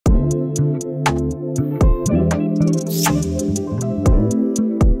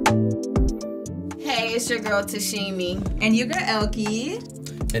your girl Teshimi. And your girl Elke.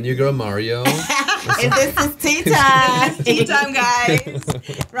 And your girl Mario. And this is tea time. Tea time, guys.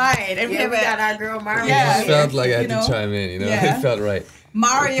 Right. And we got our girl Mario. Yeah, it felt like I had to chime in, you know? Yeah. It felt right.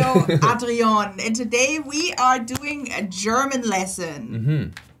 Mario Adrion. And today we are doing a German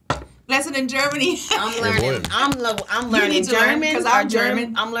lesson. Lesson in Germany. I'm learning. I'm learning German because I'm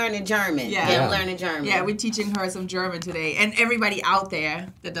German. I'm learning German. Yeah, I'm learning German. Yeah, we're teaching her some German today, and everybody out there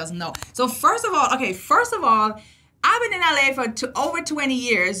that doesn't know. So first of all, I've been in LA for over 20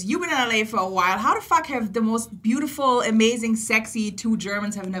 years. You've been in LA for a while. How the fuck have the most beautiful, amazing, sexy two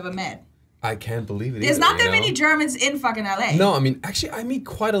Germans have never met? I can't believe it. There's not that many Germans in fucking LA. No, I mean, actually, I meet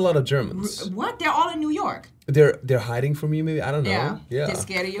quite a lot of Germans. What? They're all in New York. They're hiding from you, maybe. I don't know. Yeah. They're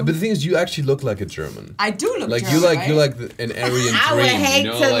scared of you. But the thing is, you actually look like a German. I do look like German. You like an Aryan dream. I would hate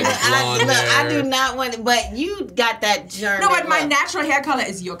you know, to. like blonde hair. I do not want. But you got that German. No, but my natural hair color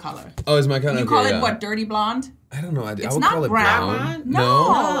is your color. Oh, it's my color. You call it what? Dirty blonde? I don't know. I would not call it brown.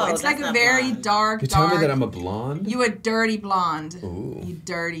 No, it's like a very dark. You tell me that I'm a blonde? You a dirty blonde. Ooh. You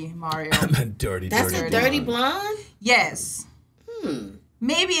dirty Mario. I'm a dirty. That's a dirty blonde? Yes.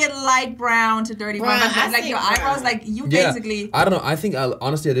 Maybe a light brown to dirty brown. But like your eyebrows, like you basically. I don't know. I think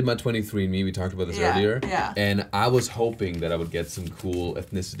honestly, I did my 23andMe. We talked about this earlier. Yeah. And I was hoping that I would get some cool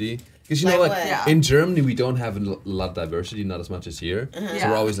ethnicity. Because you like know, like in Germany, we don't have a lot of diversity, not as much as here. So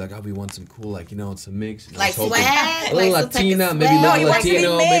we're always like, oh, we want some cool, like, you know, some mix. And like swag? A little Latina, maybe a little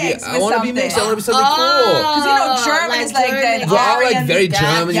Latino, maybe. I want to be mixed. I want to be something cool. Because you know, German is like that. We're all like very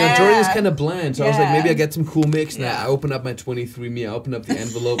German. You know, Jordan is kind of bland. So I was like, maybe I get some cool mix. Now I open up my 23andMe. I open up the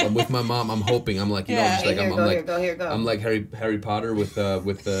envelope. I'm with my mom. I'm hoping. I'm like, you know, just like I'm like Harry Potter with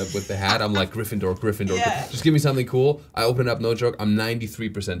the hat. I'm like Gryffindor. Just give me something cool. I open it up. No joke. I'm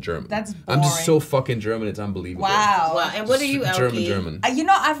 93% German. That's boring. I'm just so fucking German. It's unbelievable. Wow. And what are you, Elke? German. You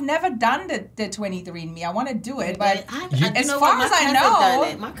know, I've never done the 23andMe. I want to do it, but as know far what, as I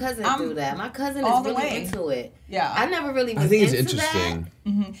know, my cousin do that. My cousin all is the really way. into it. Yeah. I never really was I think it's into interesting. that.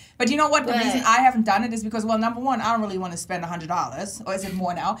 But you know what? The reason I haven't done it is because, well, number one, I don't really want to spend $100. Or is it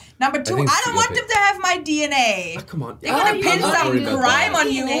more now? Number two, I don't want them to have my DNA. Oh, come on. They're going to pin some crime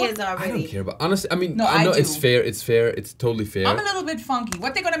on you. I don't care. But honestly, I mean, I know it's fair. It's fair. It's totally fair. I'm a little bit funky.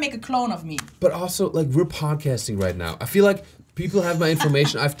 What, they're going to make a clone of me? But also, like, we're podcasting right now. I feel like people have my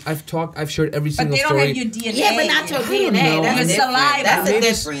information. I've shared every single story. But they don't have your DNA. Yeah, but not your DNA. That's your saliva. That's a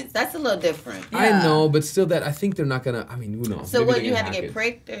difference. That's a little different. Yeah. I know, but still, that I think they're not gonna. I mean, who knows? So what? You had to get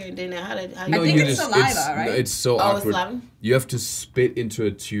pricked, or then how did? I think it's saliva, right? No, it's so awkward. You have to spit into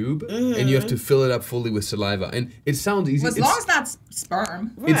a tube, and you have to fill it up fully with saliva, and it sounds easy. Well, as long as it's not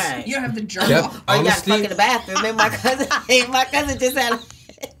sperm, right? You don't have to jerk off. Or you got to fuck in the bathroom. Maybe my cousin just had.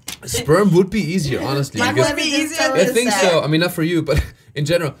 Sperm would be easier, honestly. Mine would be easier. I think so. I mean, not for you, but in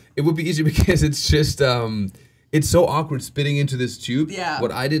general, it would be easier because it's just it's so awkward spitting into this tube. Yeah.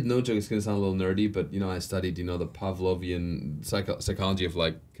 What I did, no joke, it's gonna sound a little nerdy, but you know, I studied, you know, the Pavlovian psychology of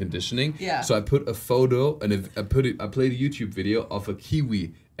like conditioning. Yeah. So I put a photo and I played a YouTube video of a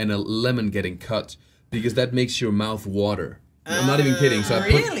kiwi and a lemon getting cut because that makes your mouth water. I'm not even kidding. So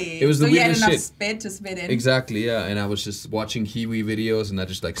really? It was the weirdest shit. So you had enough spit to spit in? Exactly, yeah. And I was just watching kiwi videos, and I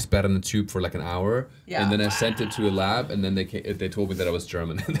just like spat on the tube for like an hour. Yeah. And then I sent it to a lab, and then they told me that I was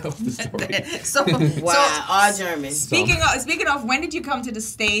German, and that was the story. All German. Speaking of, when did you come to the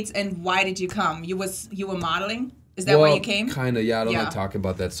States, and why did you come? You were modeling? Is that why you came? Kinda, yeah. I don't like talking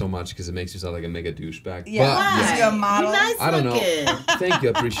about that so much because it makes you sound like a mega douchebag. Yeah, why? You're a model. You're nice I don't know. looking. Thank you.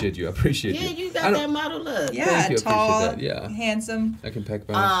 I appreciate you. Yeah, you got that model look. Yeah, thank you. Tall, appreciate that. Yeah, handsome. I can peck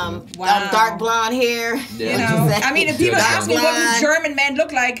back. Dark blonde hair. Yeah. You know, I mean, if people ask me what do German men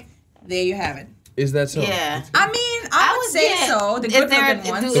look like, there you have it. Is that so? Yeah. I mean, I would say so. The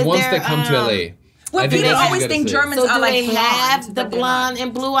good-looking ones. The ones that come to LA. Well, people always think Germans are like blonde. So do they have the blonde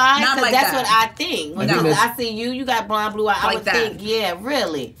and blue eyes? Not like that's that. what I think. When I see you got blonde, blue eyes. I would think, yeah,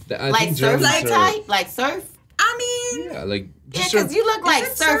 really. Like surf type? Like surf? I mean... Yeah, like... Yeah, because you look like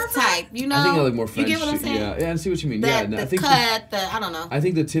surf type, you know? I think I look more French. You get what I'm saying? Yeah, I see what you mean. I think I don't know. I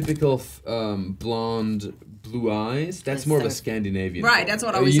think the typical blonde... blue eyes, that's more of a Scandinavian. Right, that's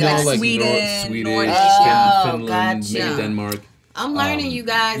what I was saying. Like Swedish, Finland, maybe Denmark. I'm learning, you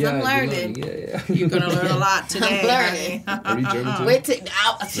guys. I'm learning. You're going to learn a lot today. I'm learning. Are you German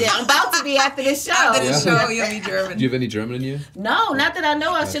too? I'm about to be after this show. After this show, you'll be German. Do you have any German in you? No, not that I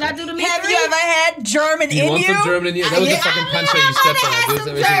know of. Should I do the mystery? Have you ever had German in you? You want some German in you? That was a fucking punch that you stepped on. I might have had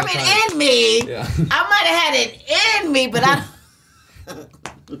some German in me. Yeah. I might have had it in me, but I...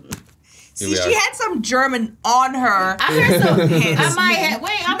 See, she had some German on her. I heard some. I might have.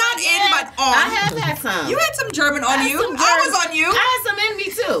 Wait, I'm not in, but on. I have had some. You had some German on you. I was on you. I had some in me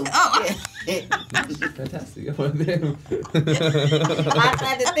too. Oh. Yeah. Fantastic. I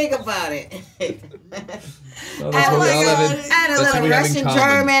had to think about it. I had a little Russian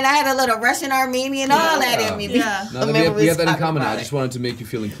German. I had a little Russian Armenian. All that in me. Yeah. No, we have that in common. I just wanted to make you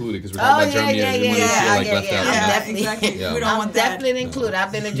feel included because we're talking about Germany. Yeah. Definitely. We don't want that. Definitely included.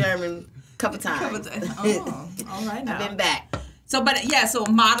 I've been to German a couple times. Oh, all right now. I've been back. So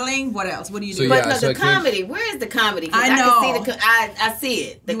modeling. What else? What do you do? The comedy. Where is the comedy? I know. I see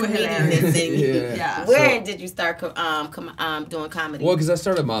it. The comedian thing. Yeah. Where did you start doing comedy? Well, because I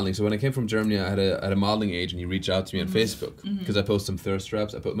started modeling. So when I came from Germany, I had a modeling agent. He reached out to me on Facebook because I posted some thirst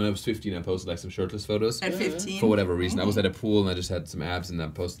traps. When I was 15, I posted like some shirtless photos. At 15? For whatever reason. I was at a pool and I just had some abs and I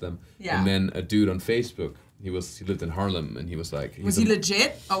posted them. Yeah. And then a dude on Facebook, he lived in Harlem and he was like... Was he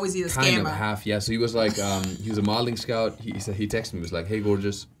legit or was he a scammer? Kind of, half, yeah. So he was like, he was a modeling scout. He texted me, he was like, hey,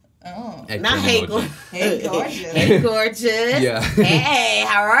 gorgeous. Oh. Not hey, gorgeous. Hey, gorgeous. Hey, gorgeous. Yeah. Hey,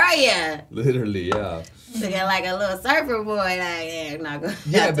 how are you? Literally, yeah. Looking like a little surfer boy, like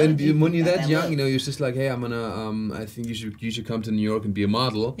but when you're that young, you're just like, hey, I'm gonna, I think you should come to New York and be a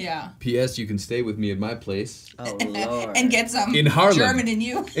model. Yeah. P.S. You can stay with me at my place. Oh Lord. And get some in Harlem. German in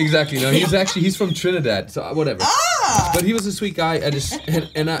you. Exactly. No, he's from Trinidad, so whatever. But he was a sweet guy. I just.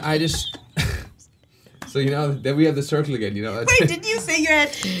 So then we have the circle again. Wait, did you say you're at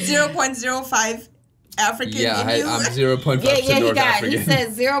 0.05? African I'm 0.5% North African. He said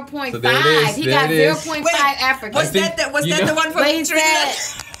 0.5. So he got 0.5 African. Was that the one from Trinidad?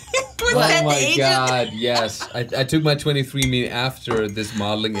 Oh my God, yes. I took my 23andMe after this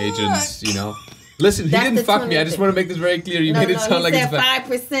modeling agent's, Listen, he didn't fuck me. I just want to make this very clear. You made it sound like it's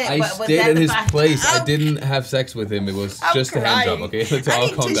 5%. I stayed at his place. I didn't have sex with him. It was just a hand job, okay? Let's all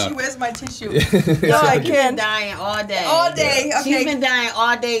calm down. Where's my tissue? No, I can't. Dying all day. All day. Okay. She's been dying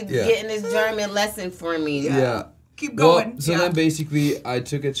all day getting this German lesson for me. Yeah. Keep going. Well, so then basically I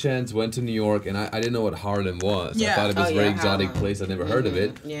took a chance, went to New York, and I didn't know what Harlem was. I thought it was a very exotic place. I'd never heard of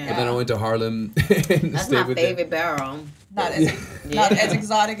it. Yeah. But then I went to Harlem and That's stayed my with favorite borough. Not as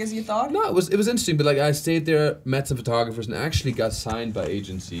exotic as you thought? No, it was interesting, but I stayed there, met some photographers, and actually got signed by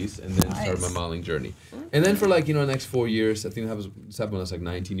agencies, and then started my modeling journey. And then for the next 4 years, I think that happened when I was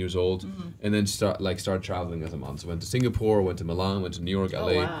 19 years old, and then start traveling as a model. So I went to Singapore, went to Milan, went to New York,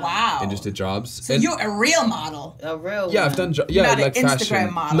 LA, wow. and just did jobs. So you're a real model. A real one. Yeah, I've done not like an fashion.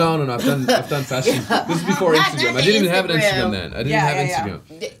 Instagram model. No, I've done fashion. This is before Instagram. I didn't even have an Instagram then. I didn't have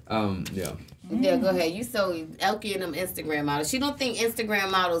Instagram. Yeah, go ahead. You so Elke and them Instagram models. She don't think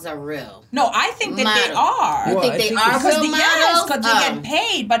Instagram models are real. No, I think that they are. You think they are real models? Yes, because they get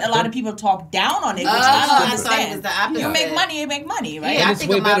paid, but a lot of people talk down on it, which I don't understand. It was the opposite. You make money, right? Yeah, and it's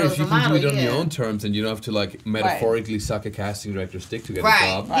way better if you can do it on your own terms and you don't have to metaphorically suck a casting director's dick to get a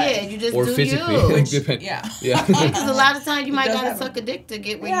job. Right. Yeah, you just or do physically. Yeah. Because a lot of times you might gotta suck a dick to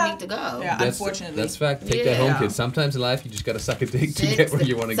get where you need to go. Yeah, unfortunately. That's fact. Take that home, kids. Sometimes in life you just gotta suck a dick to get where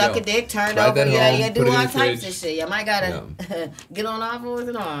you want to go. Suck a dick, turn over, do all types of shit. You might gotta get on off or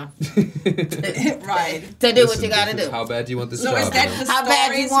it on. Right. To do what you gotta do. How bad do you want this job? So is that the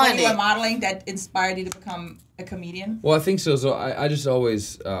stories when you were modeling that inspired you to become a comedian? Well, I think so. So I just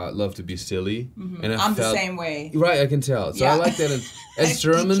always love to be silly. And I'm the same way. Right, I can tell. So I like that. As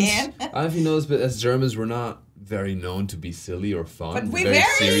Germans, I don't know if you know this, but as Germans, we're not very known to be silly or fun. But we're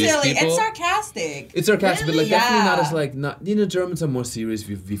very silly and sarcastic. It's sarcastic, but definitely not as Germans are more serious.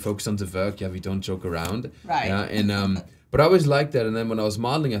 We focus on the work. Yeah, we don't joke around. Right. Yeah, and but I always liked that. And then when I was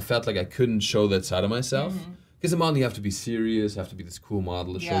modeling, I felt like I couldn't show that side of myself. Because in modeling, you have to be serious, you have to be this cool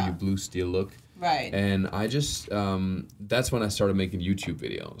model to show you blue steel look. Right. And I just, that's when I started making YouTube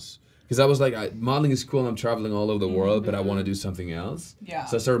videos. Because I was like, modeling is cool and I'm traveling all over the world, but I want to do something else. Yeah.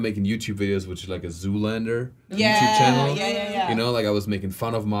 So I started making YouTube videos, which is like a Zoolander YouTube channel. Yeah. I was making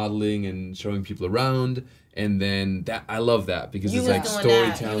fun of modeling and showing people around. And then I love that because it's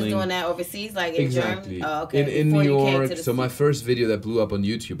storytelling. You was doing that overseas, like in Germany? Oh, okay. In New York. So my first video that blew up on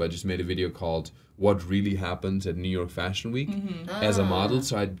YouTube, I just made a video called What Really Happens at New York Fashion Week as a model.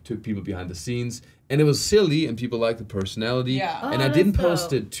 So I took people behind the scenes. And it was silly, and people liked the personality. Yeah. And I didn't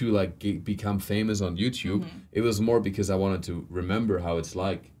post it to become famous on YouTube. It was more because I wanted to remember how it's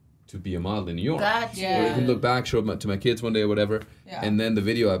like to be a model in New York. Gotcha. Where you can look back, show it to my kids one day or whatever. Yeah. And then the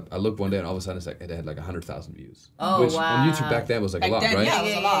video, I looked one day, and all of a sudden it had 100,000 views. Oh, which wow. on YouTube back then was a lot, right? Yeah, it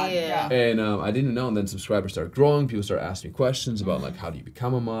was a lot. Yeah. And I didn't know, and then subscribers started growing. People started asking me questions about how do you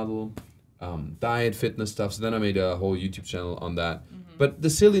become a model, diet, fitness stuff. So then I made a whole YouTube channel on that. But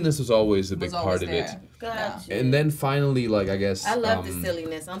the silliness was always a big part of it. Gotcha. And then finally, I guess... I love the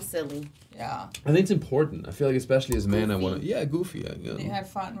silliness. I'm silly. Yeah. I think it's important. I feel like especially as a man, I want to... Yeah, goofy. You have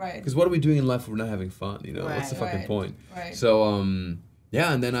fun, right. Because what are we doing in life if we're not having fun? What's the fucking point? Right. So,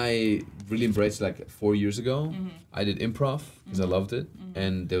 Yeah, and then I really embraced like 4 years ago. I did improv because I loved it,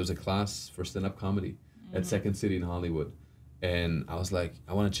 and there was a class for stand-up comedy at Second City in Hollywood, and I was like,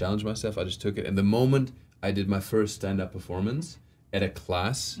 I want to challenge myself. I just took it, and the moment I did my first stand-up performance at a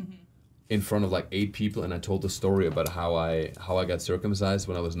class in front of like 8 people, and I told the story about how I got circumcised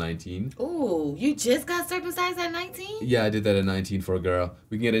when I was 19. Ooh, you just got circumcised at 19? Yeah, I did that at 19 for a girl.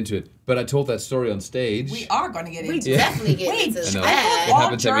 We can get into it. But I told that story on stage. We are going to get into it. We definitely get into I know. that. It All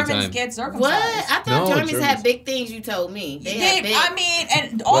happens every Germans time. get circumcised. What? I thought No, Germans Germans had big things. You told me they had big. I mean,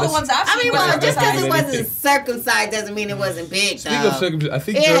 and all the ones I've seen. I mean, were well, just because it circumcised. wasn't circumcised doesn't mean it wasn't big. Speaking of circumcision, I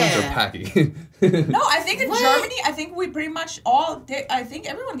think Germans are packing. No, I think in Germany, I think we pretty much all. I think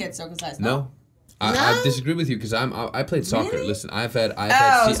everyone gets circumcised. No. I disagree with you because I played soccer. Really? Listen, I've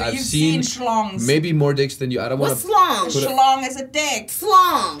You've seen schlongs. maybe more dicks than you. I don't want What's to. slong? Schlong is a dick.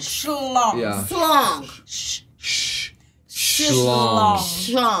 Slong. Schlong. Yeah. Slong. Schlong.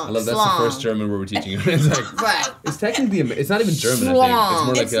 Schlong. I love that's the first German word we're teaching her. It's like Right. it's technically it's not even German.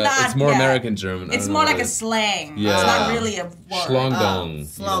 I think it's more like it's more American German. It's more like a slang. Yeah. It's not really a word. Schlongdong.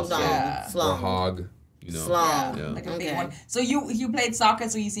 Slongdong. Yeah. Or hog. You know. Slong. Yeah. Like a big one. So you played soccer,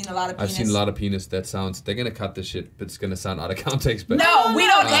 so you've seen a lot of penis. I've seen a lot of penis. That sounds. They're gonna cut this shit, but it's gonna sound out of context. But No, we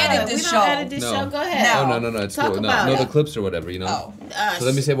don't edit this show. We don't edit this show. Go ahead. No. It's Talk cool. about No, it. the clips or whatever. You know. Oh. So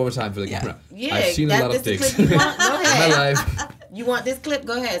let me say it one more time for the camera. Yeah, I've seen a lot of that's the dicks clip in you want? Go my ahead. life. You want this clip?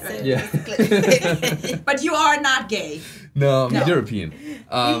 Go ahead. Say Yeah. this clip. But you are not gay. No, I'm European.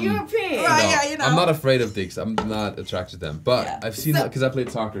 You're European. Right, No, yeah, you know. I'm not afraid of dicks. I'm not attracted to them. But Yeah. I've seen because I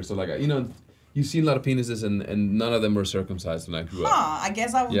played soccer, so like you've seen a lot of penises, and none of them were circumcised when I grew up. I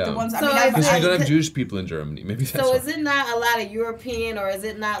guess the ones. So Because you don't have Jewish people in Germany. Maybe that's So why. is it not a lot of European, or is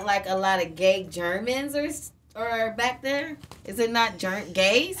it not like a lot of gay Germans or back there? Is it not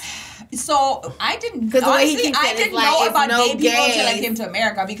gays? So I didn't. Because the way he Honestly, keeps I saying didn't it's like, know it's about no gay people until I gays. came to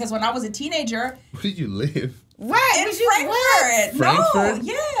America. Because when I was a teenager Where did you live? Right. in but you- what? Frankfurt, Frankfurt?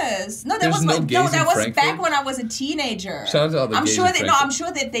 no, yes, no, that There's was no no, gays that in was Frankfurt? back when I was a teenager. Shout out to all the I'm gays sure in that Frankfurt. I'm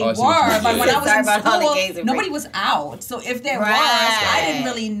sure that they Oh, I see were, what you're but saying. when I was Sorry in about all the gays school, in nobody Frankfurt. was out. So if there was, Right. I didn't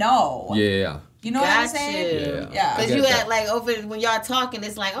really know. Yeah. You know what I'm Got saying? you. Yeah. Because I you get had that. like over when y'all talking,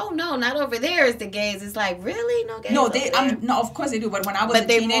 it's like, oh no, not over there is the gays. It's like, really? No gays? No, over they. there? No, of course they do. But when I was But a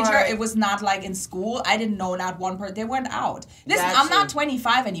they teenager, more- it was not like in school. I didn't know not one person. They weren't out. Listen, Got I'm you. not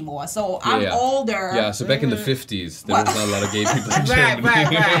 25 anymore, so I'm Yeah. older. Yeah, so back in the 50s, there was not a lot of gay people in Germany.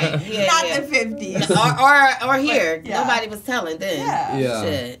 Right. Yeah, Not yeah. the 50s. Or here. Yeah. Nobody was telling then. Yeah. Yeah.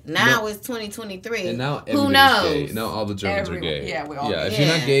 Shit. Now No. it's 2023. And now who everybody's knows? gay. Now all the Germans Everyone. are gay. Yeah, we're all Yeah, gay. if you're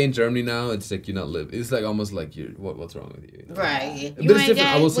Yeah. not gay in Germany now, it's like you're not living. It's like almost like you're what's wrong with you? You know? Right. But You it's ain't different. gay?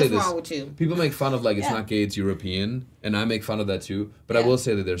 I will say What's this. wrong with you? People make fun of like it's Yeah. not gay, it's European, and I make fun of that too. But I Yeah. will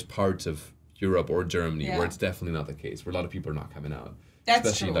say that there's parts of Europe or Germany Yeah. where it's definitely not the case, where a lot of people are not coming out. That's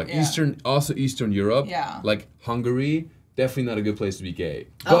Especially true, like yeah. Eastern Europe, Yeah. like Hungary, definitely not a good place to be gay.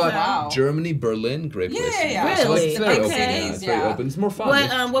 Oh, But wow. Germany, Berlin, great place. Yeah, to be yeah, gay. yeah. So, like, Really? it's very Okay. open. Yeah, it's very Yeah. open. It's more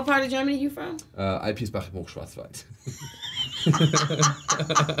fun. What part of Germany you from? Alpiesbach im Hochschwarzwald.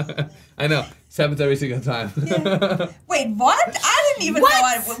 I know. It happens every single time. Wait, what? I didn't even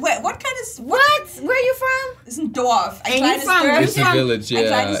What? know. What kind of What? Where you from? It's a Dorf. And you from- Dorf. It's a village,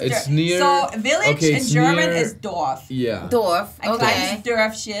 yeah. It's near. So village okay, in it's German near- is Dorf. Yeah. Dorf. Ein Okay. kleines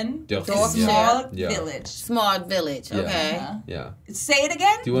Dörfchen. Dörfchen, Is a yeah. small Yeah. village. Small village. Yeah. Okay. Uh-huh. Yeah. Say it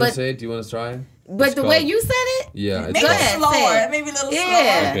again. Do you want But- to say it? Do you want to try? But It's the way called- you said it? Yeah. It's Maybe Go ahead, slower. say it. Maybe a little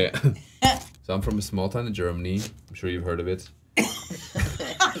Yeah. Okay. So I'm from a small town in Germany. I'm sure you've heard of it.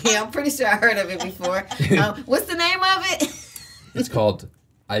 Yeah, I'm pretty sure I heard of it before. What's the name of it? It's called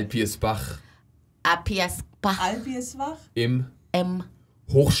Alpiesbach Apiaspach. Alpiesbach. im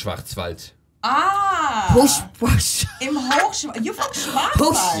Hochschwarzwald. Push. Im Hochschwarzwald. You're from Schwarzwald.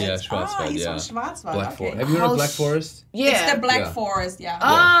 Push. Yeah, Schwarzwald, he's yeah. from Schwarzwald. Black okay. Forest. Have you heard of Black Forest? Yeah. It's the Black Yeah. Forest, yeah.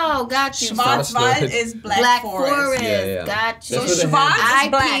 Oh, got you. Schwarzwald Schwarzwald. is Black, Black Forest. Forest. Yeah. Got you. So That's what they Schwarz have. is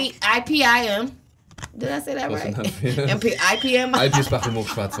black. IPIM. Did I say that Close right? enough. IPM. Alpiesbach im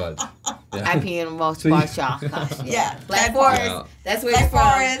Hochschwarzwald. Yeah. IPM most So you- Yeah. Black Forest. Yeah. That's where Black you're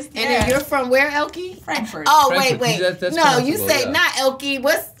from. Forest, And yeah. then you're from where, Elke? Frankfurt. Oh, Frankfurt. wait. That's No, you pronounceable, say yeah. not Elke.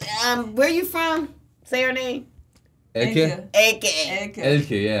 What's where you from? Say her name. Elke? Elke.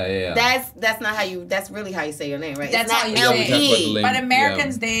 Elke, yeah. That's not how you. That's really how you say your name, right? That's it's how not you say it. Yeah, we talk about LE. the But link,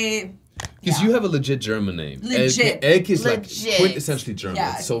 Americans, yeah. they... Because you have a legit German name. Legit. Elke is like Legit. quintessentially German.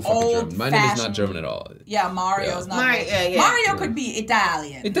 Yeah, It's so fucking German. My name is not old-fashioned. German at all. Yeah, Mario's Yeah. not... Mario, yeah. Mario could be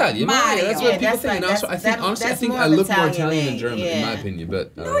Italian. Italian, Mario. that's Yeah, what people that's think. like- And also, I think that's honestly, I that's think more I of look more Italian Italian than name, German, in my yeah. opinion.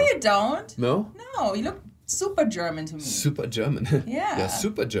 But No, you don't. no. No, you look super German to me. Super German. Yeah.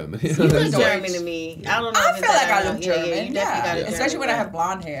 Super German. Super German to me. I don't know. I feel like I look German. Yeah, you definitely got Especially when I have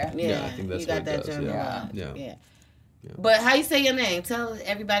blonde hair. Yeah, I think that's you got what it that does. German. Yeah. But how you say your name? Tell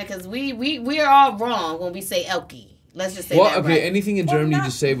everybody, because we are all wrong when we say Elke. Let's just say that okay, right. anything in German you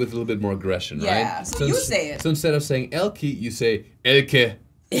just say with a little bit more aggression, right? Yeah, so you say it. So instead of saying Elke, you say Elke.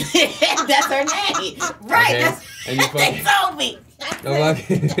 That's her name. Right. Okay. That's, And you they told me.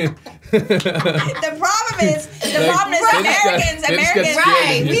 The problem is Americans,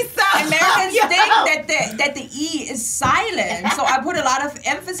 right? We saw Americans think that the E is silent, so I put a lot of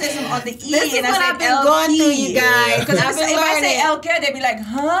emphasis on the E. This and is what I I've been going through, you guys. Because if I say Elke, they'd be like,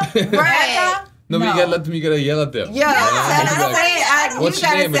 huh? Right. No, but you gotta yell at them. Yeah. I don't say it. What's You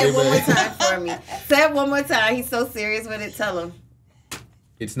your gotta name? say it one more time for me. Say it one more time. He's so serious with it. Tell him.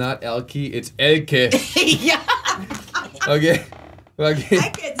 It's not Elke, it's Elke. Yeah. Okay. I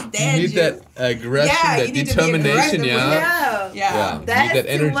can't stand you need that aggression, that determination, Yeah. That is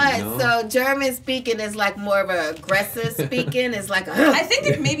energy, too much. you know? So German speaking is like more of an aggressive speaking. It's like I think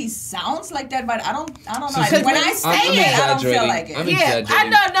it maybe sounds like that, but I don't know. So When I say it, I don't feel like it. I'm I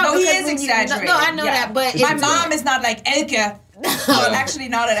exaggerating. know. No, he is exaggerating. No, I know that, but my mom is not like Elke. Well, actually,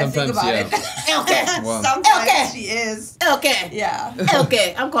 now that I think about it, Elke. Wow. sometimes Elke. she is. Elke. Yeah.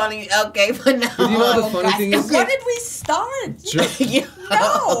 Elke. I'm calling you Elke for now. But you know the funny thing is, When did we start?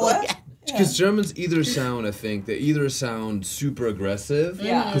 No. because Germans either sound, I think, they either sound super aggressive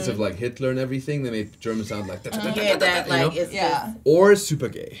because of like Hitler and everything. They make German sound like that, or super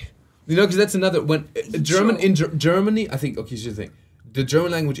gay. You know, because that's another when German in Germany. I think here's the thing. The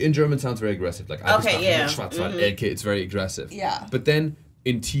German language in German sounds very aggressive. Like Elke, it's very aggressive. Yeah. But then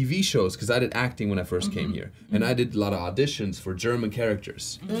in TV shows, because I did acting when I first came here, and I did a lot of auditions for German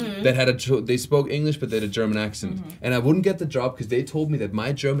characters that had they spoke English but they had a German accent, and I wouldn't get the job because they told me that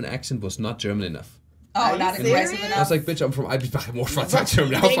my German accent was not German enough. Oh, not aggressive enough. I was like, bitch, I'd be back more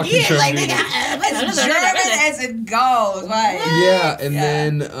German. How fucking German? Like, it's German as it goes, right? Yeah, and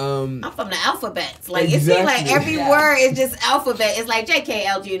then I'm from the alphabets. Like it seems like every word is just alphabet. It's like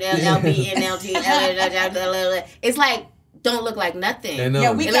JKLGNLBNLT. It's like don't look like nothing. I know.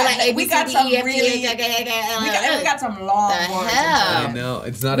 Yeah, we got some long words. I know.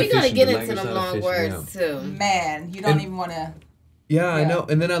 It's not efficient. We're gonna get into them long words too. Man, you don't even want to. Yeah, I know.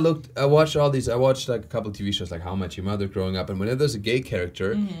 And then I watched all these. I watched like a couple of TV shows, like How I Met Your Mother growing up. And whenever there's a gay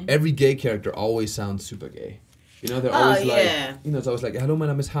character, every gay character always sounds super gay. You know, they're always like, it's always like, hello, my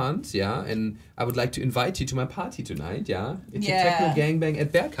name is Hans, and I would like to invite you to my party tonight, It's a techno gangbang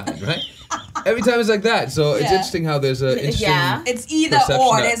at Berghain, right? Every time it's like that. So it's interesting how there's a interesting it's either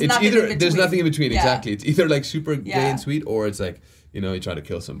or. There's nothing in between. There's nothing in between, exactly. It's either like super gay and sweet, or it's like, you try to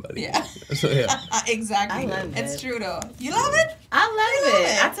kill somebody. Yeah. So exactly. I love it. It's true though. You love it? I love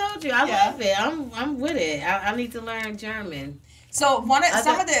it. I told you, I love it. I'm with it. I need to learn German. So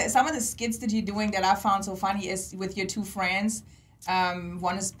some of the skits that you're doing that I found so funny is with your two friends.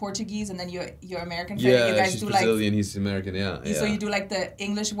 One is Portuguese and then your American friend. Yeah, you guys she's do Brazilian, he's American, So you do like the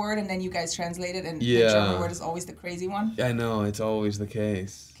English word and then you guys translate it and the German word is always the crazy one? I know, it's always the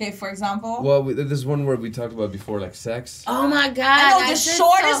case. Okay, for example? Well, there's one word we talked about before, like sex. Oh my God. I know, the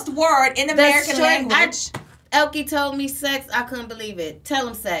shortest word in American language. Elke told me sex, I couldn't believe it. Tell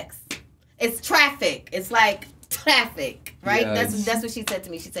him sex. It's traffic. It's like traffic, right? Yeah, that's what she said to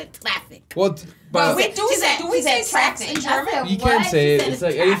me. She said traffic. What? But we say sex in German? You can't say it. It's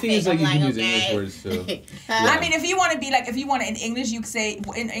like anything is like you can use English words too. I mean, if you want to be like, if you want in English, you say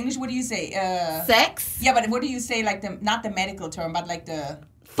in English. What do you say? Sex. Yeah, but what do you say? Like not the medical term, but like the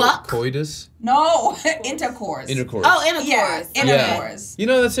fuck. Coitus. No, intercourse. Intercourse. Oh, intercourse. Yeah, intercourse. You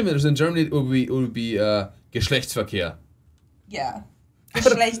know that's similar. In Germany, it would be Geschlechtsverkehr. Yeah. I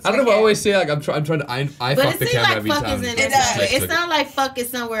don't know. I always say like I'm trying to I fuck the camera every time. It sounds like fuck is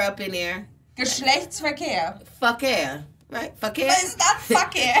somewhere up in there. Geschlechtsverkehr. Verkehr. Right? Verkehr? But it's not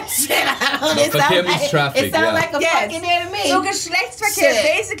Verkehr. Verkehr means traffic. It sounds like a fuck in there to me. So Geschlechtsverkehr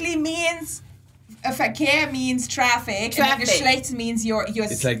basically means Verkehr means traffic. And Geschlecht means your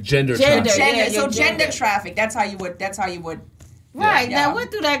it's like gender traffic. So gender traffic. That's how you would. Right. Now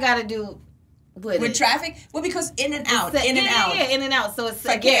what do that got to do with traffic? Well, because in and out. Yeah, in and out. So it's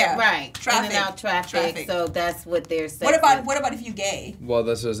Verkehr. Right. Traffic. In and out traffic. So that's what they're saying. What about if you're gay? Well,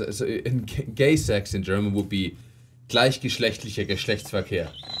 that's so in gay sex in German would be gleichgeschlechtlicher Geschlechtsverkehr.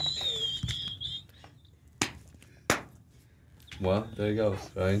 Well, there you go,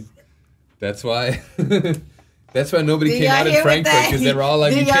 right? That's why. That's why nobody came out in Frankfurt, because they were all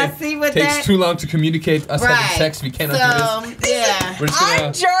like, it takes too long to communicate us having sex. We cannot do this. Yeah.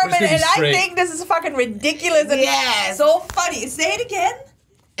 I'm German and I think this is fucking ridiculous and so funny. Say it again.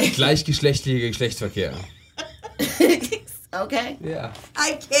 Gleichgeschlechtlicher Geschlechtsverkehr. Okay. Yeah.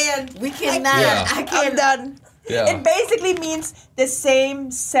 I can't. We cannot. Yeah. I can't. I'm done. Yeah. It basically means the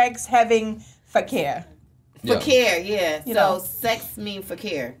same sex having verkehr. Verkehr, yeah. You So know. sex mean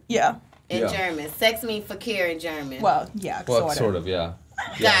verkehr Yeah. in German. Sex mean verkehr in German. Well, yeah, Well, sort of, yeah.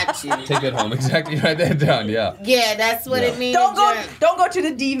 Got you. Take it home. Exactly. Write that down. Yeah. Yeah, that's what it means. Don't in go. German. Don't go to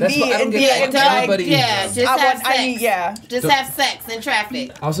the DV That's what I don't and get. be Yeah, and don't, Everybody- yeah, just have sex. yeah. Just have sex in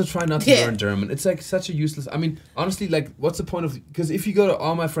traffic. I also try not to learn German. It's like such a useless. I mean, honestly, like, what's the point of? Because if you go to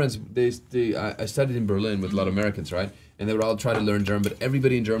all my friends, I studied in Berlin with a lot of Americans, right? And they would all try to learn German, but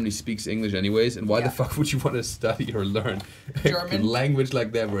everybody in Germany speaks English anyways. And why the fuck would you want to study or learn German? a language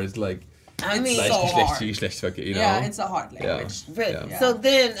like that, where it's like, I mean, so hard. you know? Yeah, it's a hard language. Right. Yeah. So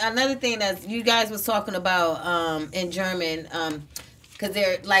then another thing that you guys was talking about in German, because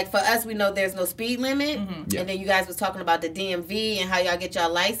they're like for us, we know there's no speed limit, and then you guys was talking about the DMV and how y'all get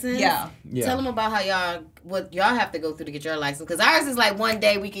y'all license. Yeah. Tell them about how what y'all have to go through to get your license, because ours is like one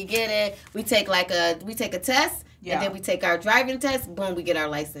day we can get it. We take a test. Yeah. And then we take our driving test. Boom, we get our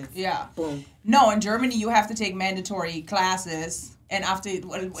license. Yeah. Boom. No, in Germany you have to take mandatory classes, and after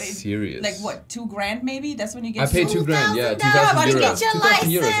Serious. like what, $2,000 maybe? That's when you get. I paid $2,000. Yeah, $2,000 €2,000. to get your 2,000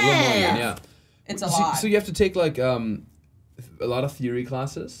 euros. A little more, license. yeah. It's a lot. So you have to take like a lot of theory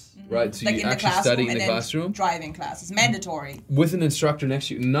classes, right? So like you in the actually classroom study in and the then classroom. driving classes, mandatory. With an instructor next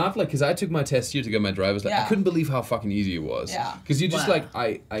to you, not like, because I took my test here to get my driver's license. Yeah. I couldn't believe how fucking easy it was. Yeah. Because you just Wow.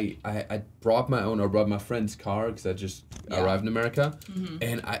 like, I brought my own, or brought my friend's car, because I just arrived in America,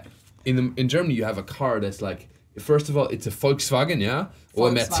 and in Germany you have a car that's like, first of all, it's a Volkswagen, yeah, or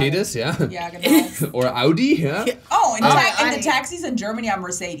a Mercedes, yeah, Yeah, genau. or Audi, yeah. Oh, and, Audi. the taxis in Germany are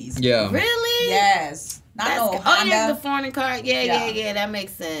Mercedes. Yeah. Really? Yes. Not That's no good. Honda. Oh, yeah, the foreign car. Yeah. Yeah, that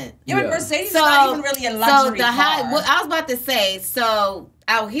makes sense. Yeah, but Yeah. Mercedes is not even really a luxury car. What I was about to say, so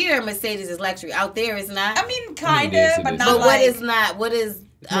out here Mercedes is luxury. Out there it's not. I mean, kind it is, of, it but is. not but like. what is not? What is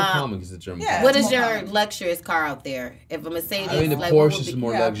It's more common because it's German. yeah. car. what it's is more your common. luxurious car out there? If a Mercedes, I mean, the like, what Porsche would is be-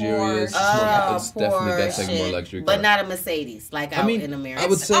 more Yeah, luxurious. Porsche. It's definitely that's like a more luxury car. but not a Mercedes like out in America. I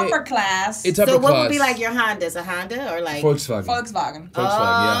would It's say upper class. it's so upper what class. would be like your Hondas? A Honda or like Volkswagen? Volkswagen.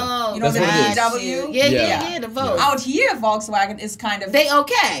 Volkswagen, yeah. Oh, You know That's the what it is. BMW? Yeah, the Volkswagen. Out here, Volkswagen is kind of. They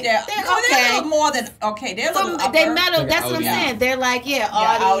okay. They're, They're oh, they're a okay. little more than okay. They're a little upper. They metal. Like That's what I'm Audi. saying. They're like Audis.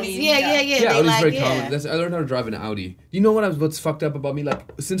 Audi, Yeah. Yeah, They Audi's like very common. I learned how to drive an Audi. You know what's fucked up about me? Like,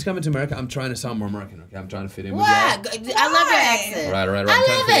 since coming to America, I'm trying to sound more American. Okay, I'm trying to fit in with y'all. What? I love your accent. Right. I I'm trying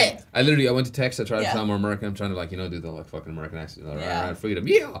to love fit in. it. I went to Texas. I tried to Yeah. sound more American. I'm trying to do the like fucking American accent. Yeah. Right, freedom,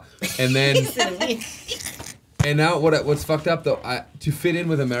 yeah. And then, and now what's fucked up though? To fit in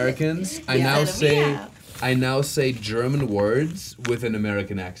with Americans, I now say German words with an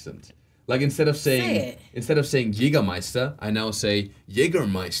American accent. Like instead of saying Jägermeister, I now say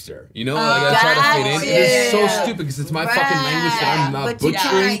Jägermeister. You know, like I try to fit in. gotcha. It's so stupid because it's my fucking language that I'm not But you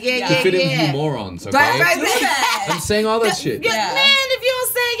butchering try- to fit in with you morons. Okay, Right. Do that. I'm saying all that shit. Yeah, Yeah. man, if you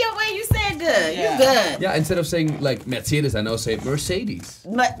don't say it your way, you say it good. Yeah. You good. Yeah, instead of saying like Mercedes, I now say Mercedes.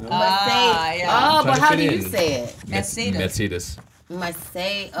 But yeah. oh, Try but to how fit do you in. say it? Mercedes. Mercedes.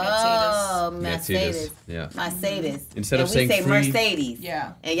 Mercedes. Oh, Mercedes. Yeah. Mercedes. Instead and of saying we say free- Mercedes.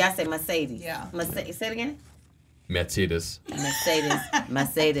 Yeah. And y'all say Mercedes. Yeah. Say it again. Mercedes.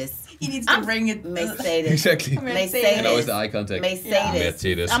 Mercedes. He needs to bring it. Mercedes. Exactly. Mercedes. And always the eye contact. Mercedes.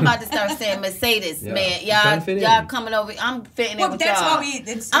 Mercedes. I'm about to start saying Mercedes, Yeah. man. I'm trying to fit in. Y'all coming over. I'm fitting in Well, with that's y'all.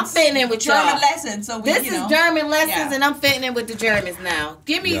 why I'm fitting in with German y'all. lessons. So we, This you know. is German lessons, Yeah. and I'm fitting in with the Germans now.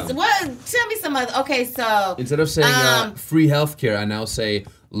 Give me Yeah. Tell me some other. Okay, so Instead of saying free healthcare, I now say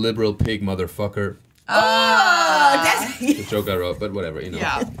liberal pig motherfucker. oh, that's. The joke I wrote, but whatever, you know.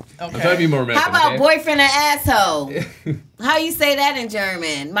 Yeah. I'm trying to be more American. How about okay? boyfriend and asshole? How you say that in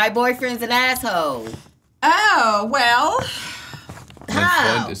German? My boyfriend's an asshole. Oh, well. Mein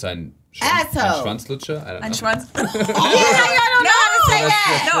How? Freund ist ein Asshole. Schwanzlutscher. I don't Ein know. Schwanz. Yeah, y'all don't know how to say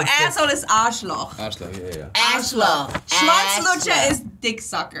that. No, asshole is Arschloch. Arschloch, yeah. Ashlow. Schwanzlutscher is dick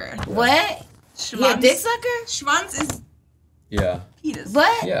sucker. What? Yeah, Schwanz. dick sucker? Schwanz is Yeah. penis.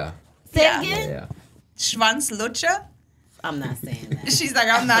 What? Yeah. Say Yeah. it again? Yeah. Schwanzlutscher? I'm not saying that. She's like,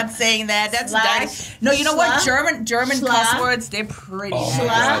 I'm not saying that. That's Slash. dirty. No, you know what? Schla. German Schla. cuss words, they're pretty. Oh my Schla.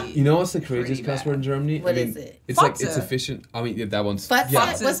 God. You know what's the craziest Pretty cuss bad. word in Germany? What I mean, is it? It's like, it's Fotze. efficient. I mean, yeah, that one's... But yeah.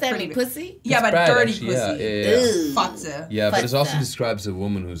 what's that pretty mean? bad. Pussy? Yeah, but Bad, dirty actually, pussy. Yeah. Ew. Fotze. Yeah, but it also Fotze. describes a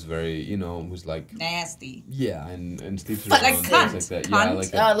woman who's very, you know, who's like... Nasty. Yeah, and sleeps with Like women, cunt. things like that.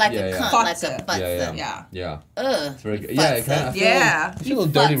 Cunt. Yeah, Oh, like yeah, a yeah. cunt. Fotze. Like a futze. Yeah. Yeah. Ugh. It's very good. Yeah, I kind of feel, Yeah. I feel a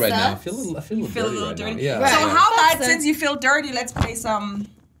little dirty right Futze. now. I feel a little dirty right now. Yeah. Right. So how about, Fotze. since you feel dirty, let's play some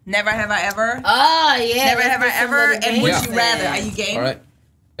Never Have I Ever? Oh, yeah. Never let's Have I get some Ever little and Would Yeah. You Rather. Are you game? All right.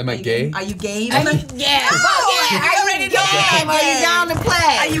 Am I gay? Are you game? Yeah. Oh, yeah. Are you ready to game? Are you down to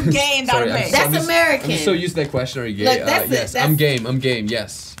play? Are you game down to play? That's American. I'm so used to that question. Are you gay? Look, Yes, I'm game. I'm game.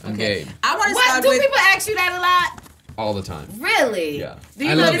 Yes, I'm game. I want to start with... Do people ask you that a lot? All the time. Really? Yeah. Do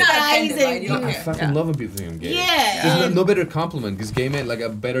you know love it. guys and I fucking love when people think I'm gay. Yeah. There's no better compliment because gay men, like, a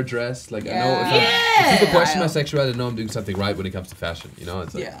better dress. Like, I know Yeah. if people question my sexuality, I know I'm doing something right when it comes to fashion. You know?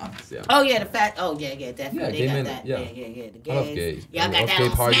 It's like, Oh, yeah, the fact. Oh, yeah, definitely. Yeah, They gay got men, that. yeah. The gays. I love gays. Y'all I got love that gay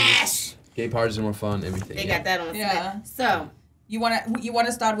on parties. Smash. Gay parties are more fun, everything. They got that on Smash. So. You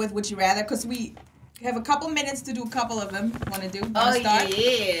wanna start with Would You Rather? Because we have a couple minutes to do a couple of them. Want to do? Wanna start?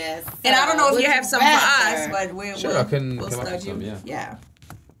 Yes. So, and I don't know if you have some for us, but we'll we'll start you. Some, yeah.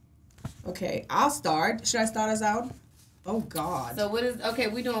 Okay, I'll start. Should I start us out? Oh God. So what is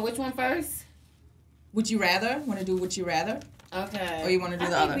we doing which one first? Would you rather? Want to do Would You Rather? Okay. Or you want to do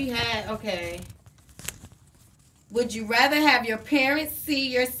the other? We had Would you rather have your parents see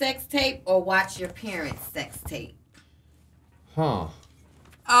your sex tape or watch your parents' sex tape? Huh.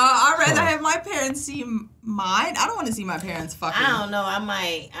 I'd rather have my parents see mine. I don't want to see my parents fucking. I don't know. I don't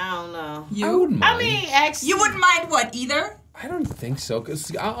know. I wouldn't mind. I mean, actually. You wouldn't mind what, either? I don't think so.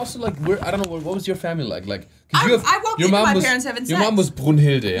 Because I also, like, I don't know, what was your family like? Like, I walked into my parents having sex. Your mom was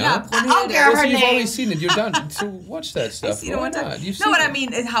Brunhilde, yeah? Yeah, Brunhilde. I don't care her So you've name. already seen it. You're done. So watch that stuff. You know what? I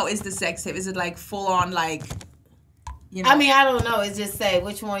mean is how is the sex tape? Is it like full on like? You know? I mean, I don't know. It's just say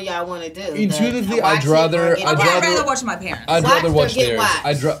which one y'all want to do. Intuitively, I'd rather watch my parents. I'd rather watch theirs. Watched.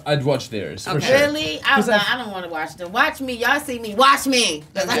 I'd watch theirs. Okay. For sure. Really? I don't want to watch them. Watch me. Y'all see me. Watch me.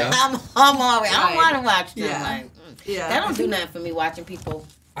 I'm already. I don't want to watch them. Yeah. Like, that don't do nothing for me watching people.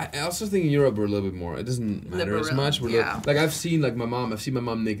 I also think in Europe we're a little bit more. It doesn't matter as much. Like I've seen my mom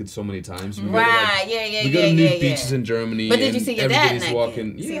naked so many times. We go to nude beaches in Germany. But did you see your dad naked?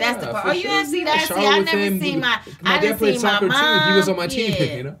 Walking. See, that's the part. Oh, you sure. have seen that? See, I never seen my. My dad played soccer too. He was on my team.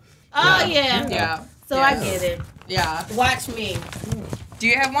 Yeah. You know. Oh yeah. So I get it. Yeah. Watch me. Do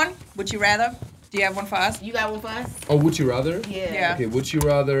you have one? Would you rather? Do you have one for us? You got one for us? Oh, would you rather? Yeah. Okay, would you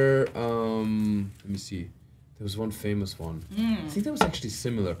rather? Let me see. There was one famous one. I think that was actually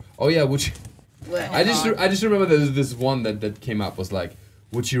similar. Oh yeah, would you? What? I just remember this one that came up was like,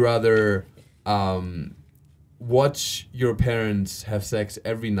 would you rather watch your parents have sex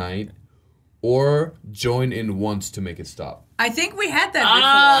every night, or join in once to make it stop? I think we had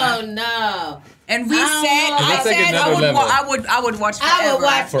that before. Oh no! And we said I would watch forever. I would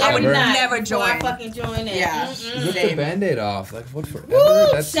watch. Forever. I would never join. I fucking join it. Yeah. Rip the Band-Aid off. Like, what, forever? Woo,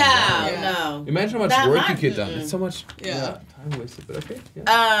 That's no. Imagine how much work you get done. It's so much time wasted, but okay.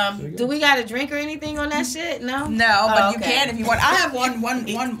 Yeah. Do we got a drink or anything on that shit? No? No, but you can if you want. I have one more.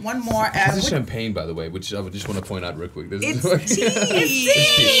 This is champagne, by the way, which I would just want to point out real quick. It's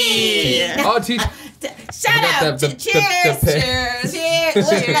tea. Oh, tea. Shut up. Cheers.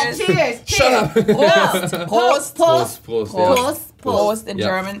 Shut up. Prost in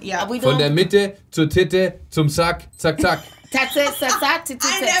German. Yeah. Von der Mitte zur Titte zum Sack, zack, zack. I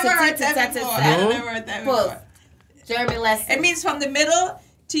never heard that before. German lesson. It means from the middle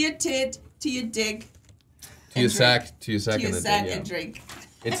to your tit to your dick. To your sack, and drink.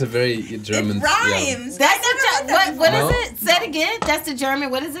 It's a very German. It rhymes. That's what is it? Say it again. That's the German.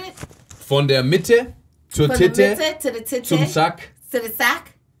 What is it? Von der Mitte zur Titte zum Sack. To the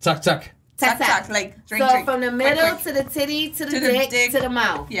sack. Zack, zack. Zack, like drink. So from the middle to the titty to the dick to the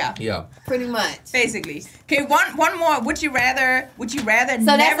mouth. Yeah. Pretty much. Basically. Okay, one more. Would you rather So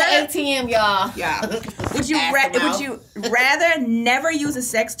never? That's an ATM, y'all. Yeah. Would you rather never use a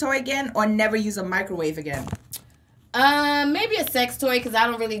sex toy again or never use a microwave again? Maybe a sex toy because I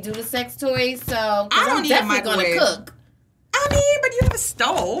don't really do the sex toys. So I'm definitely gonna cook. I mean, but you have a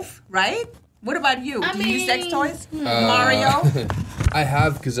stove, right? What about you? Do you use sex toys? Mario? I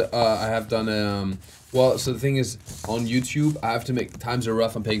have, because I have done, well, so the thing is, on YouTube, I have to make, times are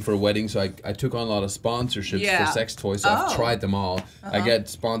rough, I'm paying for a wedding, so I took on a lot of sponsorships for sex toys, so I've tried them all. I'm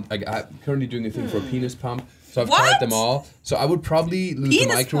currently doing a thing for a penis pump, so I've tried them all. So I would probably lose the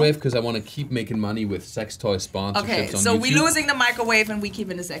microwave, because I want to keep making money with sex toy sponsorships on YouTube. Okay, so we're losing the microwave and we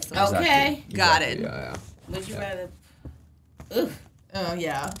keeping the sex toys. Okay. Got it. Yeah. Would you rather... Oh,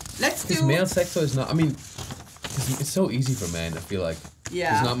 yeah. Let's do... Because male sex toys not... I mean, it's so easy for men, I feel like.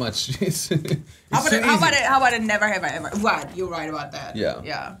 Yeah. There's not much... How about it never have I ever... Right, you're right about that.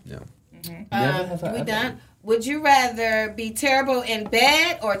 Yeah. Mm-hmm. We done? Would you rather be terrible in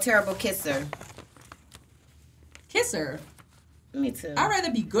bed or a terrible kisser? Kisser? Me too. I'd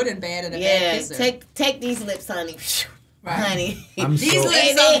rather be good in bed than a bad kisser. Take these lips, honey. honey. These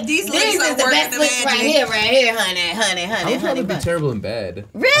lips are the best lips right here, honey. I would probably be terrible in bed.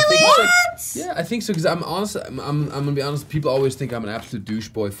 Really? What? Yeah, I think so. Because I'm honest. I'm gonna be honest. People always think I'm an absolute douche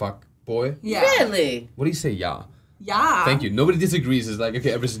boy, fuck boy. Yeah. Really? What do you say? Yeah. Yeah. Thank you. Nobody disagrees. It's like, okay,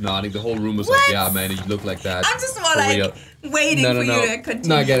 everybody's nodding. The whole room was like, yeah, man, you look like that. I'm just more like waiting for you to continue.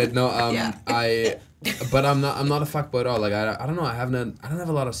 No, I get it. No, but I'm not a fuckboy at all. Like I don't know. I don't have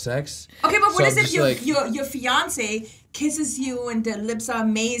a lot of sex. Okay, but what is if your fiance kisses you and the lips are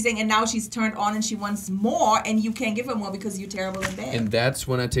amazing and now she's turned on and she wants more and you can't give her more because you're terrible in bed? And that's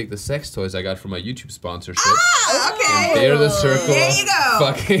when I take the sex toys I got from my YouTube sponsorship. Ah, okay. And they're the circle. There you go.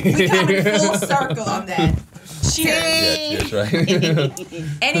 Fucking We come in full circle on that. Cheers. Yes, right.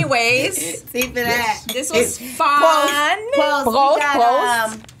 Anyways, see for that. This was fun.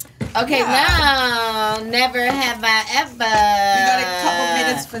 Prost. Okay, now, never have I ever. We got a couple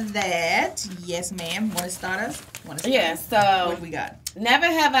minutes for that. Yes, ma'am. Want to start us? Yeah, so. What do we got? Never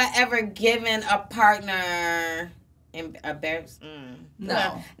have I ever given a partner. No.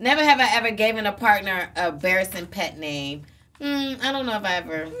 Never have I ever given a partner a embarrassing pet name. I don't know if I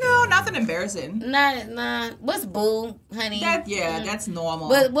ever. No, nothing embarrassing. Nah. What's Boo, honey? That's normal.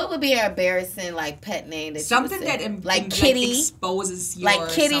 But what would be an embarrassing pet name? That something that Kitty exposes your like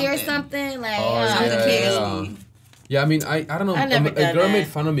Kitty something. Or something like. Kitty. Yeah, I mean, I don't know. A girl made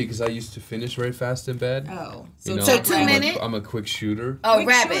fun of me because I used to finish very fast in bed. Oh, so 2 minutes. I'm a quick shooter. Oh,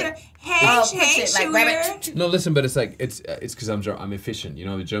 rabbit. Hey, shooter. Rabbit. No, listen, but it's because I'm efficient. You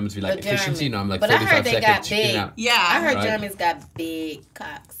know, the Germans be like efficiency. No, I'm like 45 I heard they seconds. Got big. Out. Yeah, I heard Germans got big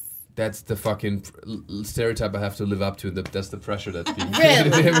cocks. That's the fucking stereotype I have to live up to. That's the pressure that's being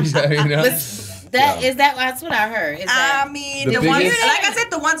really. You know? That's what I heard. I mean, the ones, like I said,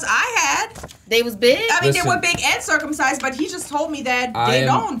 the ones I had, they was big. I mean, they were big and circumcised, but he just told me that they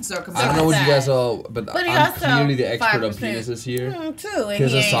don't circumcise. I don't know what you guys all, but I'm clearly the expert on penises here. True.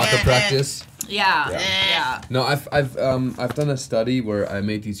 Because of soccer practice. Yeah. No, I've done a study where I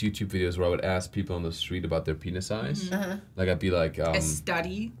made these YouTube videos where I would ask people on the street about their penis size. Mm-hmm. Like I'd be like a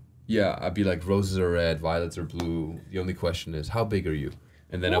study. Yeah, I'd be like, roses are red, violets are blue. The only question is, how big are you?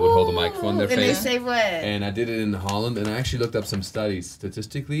 And then I would hold the microphone in their face. And they say what? And I did it in Holland, and I actually looked up some studies.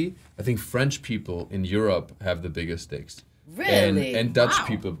 Statistically, I think French people in Europe have the biggest dicks. Really? And Dutch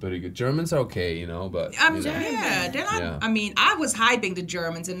people pretty good. Germans are okay, you know, but they're not. Yeah. I mean, I was hyping the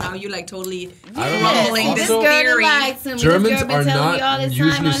Germans, and now you're like totally rumbling this theory. Germans are not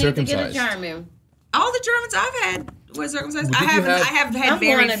usually circumcised. All the Germans I've had were circumcised. I have had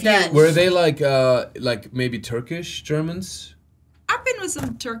very few. Were they like maybe Turkish Germans? I've been with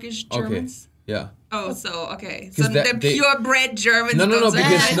some Turkish Germans. Okay. Yeah. Oh, so the purebred Germans. No,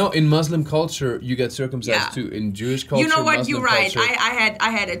 because in Muslim culture you get circumcised too. In Jewish culture, you know what? Muslim you're right. Culture,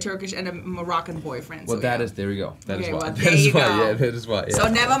 I had a Turkish and a Moroccan boyfriend. Well, there we go. That is why. Yeah, that is why. Yeah. So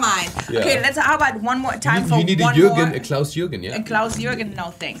never mind. Yeah. Okay, how about one more time for one more? You needed Jürgen, Klaus Jürgen, yeah. And Klaus Jürgen,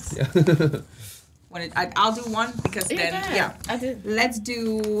 no thanks. Yeah. I'll do one because I did. Let's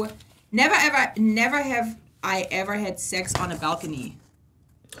do. Never have I ever had sex on a balcony.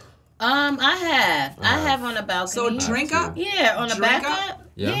 I have on a balcony. So drink up? Yeah, on a backup?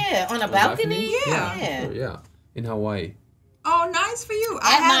 Yeah, on a balcony? Yeah. In Hawaii. Oh, nice for you.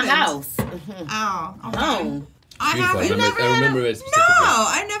 At my house. Oh, okay. Home. I haven't. You never I remember it specifically. No,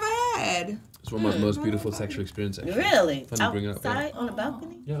 I never had. It's one of my most beautiful sexual experiences. Really? Outside on a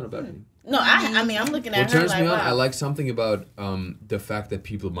balcony? Yeah, on a balcony. No, I mean, I'm looking at her what turns like, me on, wow. I like something about the fact that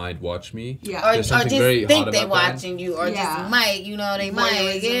people might watch me. Yeah. Or just very think hot they about watching you, or just might, they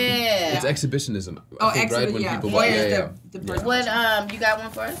might. Yeah. It's exhibition-ism. Oh, right? When people What you got one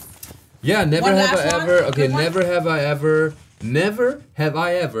for us? Yeah, never have I ever. Okay, never have I ever. I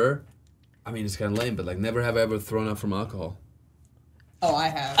mean, it's kind of lame, but never have I ever thrown up from alcohol. Oh, I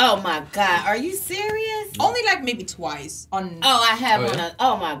have. Oh my God, are you serious? Only maybe twice on. Oh, I have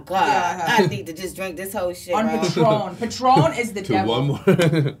Oh my God, yeah, I need to just drink this whole shit. On Patron. Patron is the devil. One more.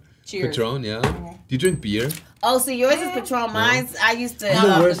 Cheers. Patron, yeah. Do you drink beer? Oh, so yours is Patron. Mine's I used to.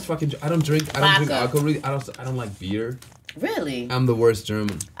 I'm the worst fucking. I don't drink alcohol. Really, I don't like beer. Really? I'm the worst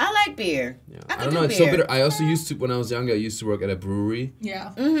German. I like beer. Yeah. I don't know. It's so bitter. I also used to, when I was younger, I used to work at a brewery.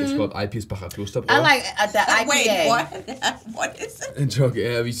 Yeah. Mm-hmm. It's called Eibisbacher Klosterbräu. I like the IPA. Wait, what? What is it? Joke.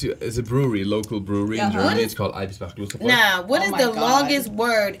 Yeah, it's a brewery, local brewery in Germany. It's called Eibisbacher Klosterbräu. Now, what is the longest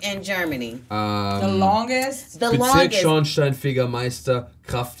word in Germany? The longest? The longest. Bezirksschornsteinfegermeister,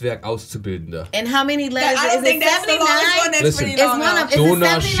 Kraftwerk Auszubildender. And how many letters? I don't think that's the longest one. That's pretty long.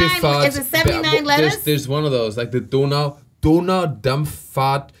 Is it 79 letters? There's one of those, like the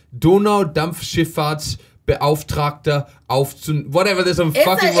Donaudampfschifffahrtsbergverbund Beauftragter, whatever, there's some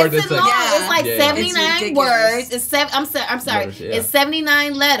fucking word. It's like 79 words. I'm sorry. Letters, It's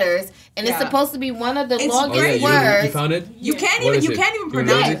 79 letters, and it's supposed to be one of the longest words. You found it? You can't even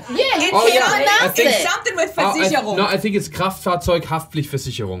pronounce it. Yeah, you can't pronounce it. It's something with Versicherung. No, I think it's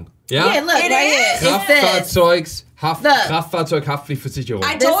Kraftfahrzeughaftpflichtversicherung. Yeah, look, right here. Kraftfahrzeughaftpflichtversicherung.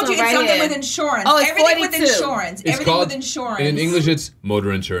 I told you it's something with insurance. Oh, it's everything 42. with insurance. Everything with insurance. In English, it's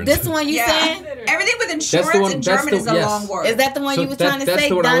motor insurance. This one you saying? Everything with insurance in German is a long word. Is that the one you were trying to say? That's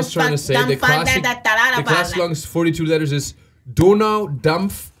the one I was trying to say. The classic longest 42 letters is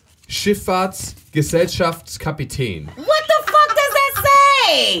Donau-Dampf-Schifffahrtsgesellschaftskapitän. What the fuck does that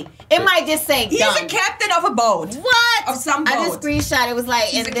say? It might just say He's a captain of a boat. What? Of some boat. I just screenshot. It was like,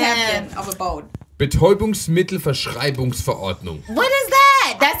 he's a captain of a boat. Betäubungsmittelverschreibungsverordnung. What is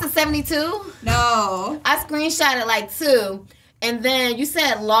that? That's the 72? No. I screenshotted like 2. And then you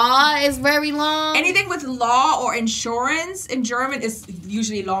said law is very long. Anything with law or insurance in German is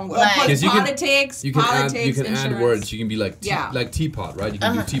usually long words. Like, politics, you can insurance. add words. You can be like teapot, right? You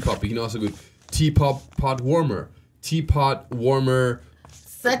can do teapot, but you can also go teapot warmer. Teapot warmer.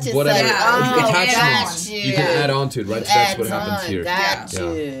 Such and whatever. such. Attachments. You can add on to it, right? So that's what happens here. Got you.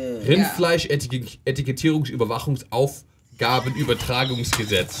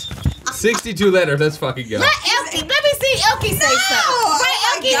 Rindfleisch-Etikettierungsüberwachungsaufgabenübertragungsgesetz. 62 letters. Let's fucking go. Let me see Elke say something. Right,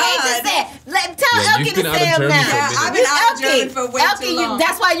 Elke hate to say. Tell Elke to say them now. I've been out of German for way too long.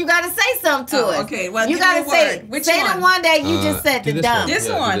 That's why you gotta say something to it. Okay, well, you gotta say. Which say one? the one that you just said. The dumb. This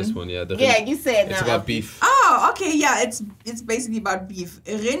one. This one, yeah. You said no. It's about beef. Oh, okay, yeah. It's basically about beef.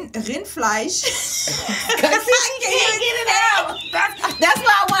 Rindfleisch. Cause she can't get it out. That's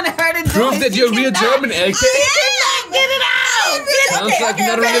why I wanted her to do it. Prove that you're real German, Elke. She cannot get it out. Sounds like you're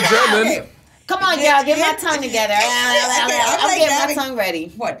not real German. Okay. Come on, y'all, get my tongue together. I'm getting my tongue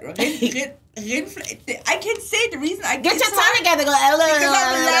ready. What? Rindfleisch. I can say the reason I get your tongue together. Go.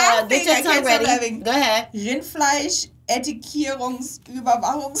 Get your tongue ready. Go ahead. Rindfleisch,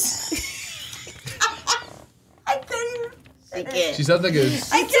 Etikettierungsüberwachungs. I can't even. She sounds like a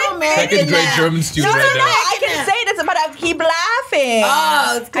second-grade German student right now. I can say this, but I keep laughing.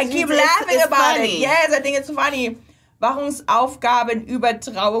 Oh, I keep laughing about funny. it. Yes, I think it's funny.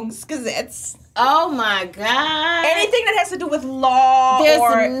 Übertragungsgesetz. Oh my God. Anything that has to do with law There's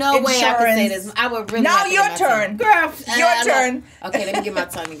or no insurance. way I can say this. I would really Now your turn. Girl, your turn. Okay, let me get my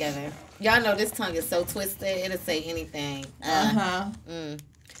tongue together. Y'all know this tongue is so twisted, it'll say anything. I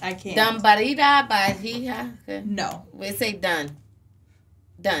can't. Dumbarida barija. No. We say done.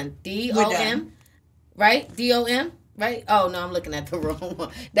 Done. D-O-M. Right? D-O-M? Right? Oh, no, I'm looking at the wrong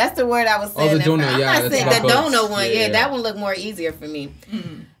one. That's the word I was saying. Oh, the dono, I'm not saying the dono one. Yeah, that one looked more easier for me.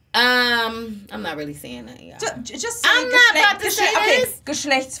 Mm-hmm. I'm not really saying that, y'all. Just say I'm not about to say this.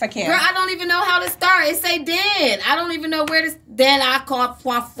 Geschlechtsverkehr. Girl, I don't even know how to start. It say den. I don't even know where to. Then I call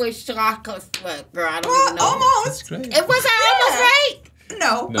Girl, I don't even know. Almost. Was I almost right?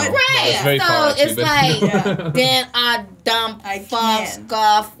 No, but right. Very so far, it's like then I dump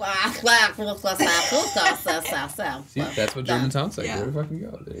scoff. See, that's what German sounds like. There we fucking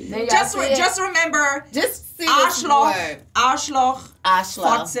go. Just remember. Just see Arschloch,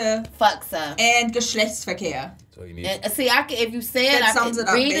 Fotze, and Geschlechtsverkehr. That's all you need. And see, if you say it,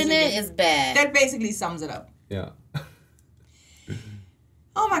 reading it is bad. That basically sums it up. Yeah.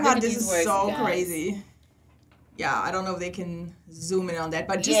 Oh my God, this is so crazy. Yeah, I don't know if they can zoom in on that,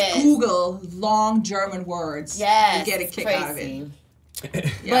 but just Google long German words. Yes, you get a kick out of it.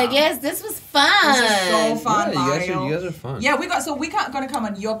 But yes, this was fun. This is so fun, Mario. You guys are fun. Yeah, we're gonna come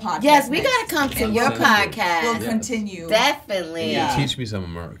on your podcast. Yes, we gotta come to your podcast. We'll continue. Definitely. You teach me some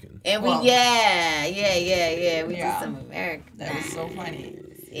American. And we We do some American. That was so funny.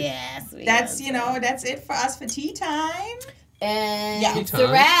 Yes. That's that's it for us for tea time. And it's a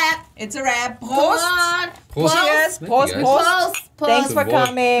wrap. It's a wrap. Prost. Cheers. Prost. Thanks for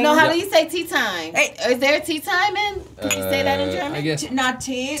coming. No, how do you say tea time? Hey, is there a tea time in? Could you say that in German? I guess. Not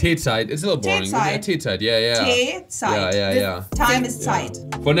tea. Teezeit. It's a little boring. Teezeit. Yeah. Teezeit. Yeah. Time is Zeit.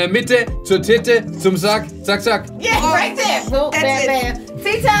 Von der Mitte zur Titte zum Sack. Zack, zack. Yeah, right there. That's it.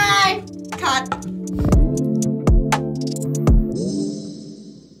 Tea time. Cut.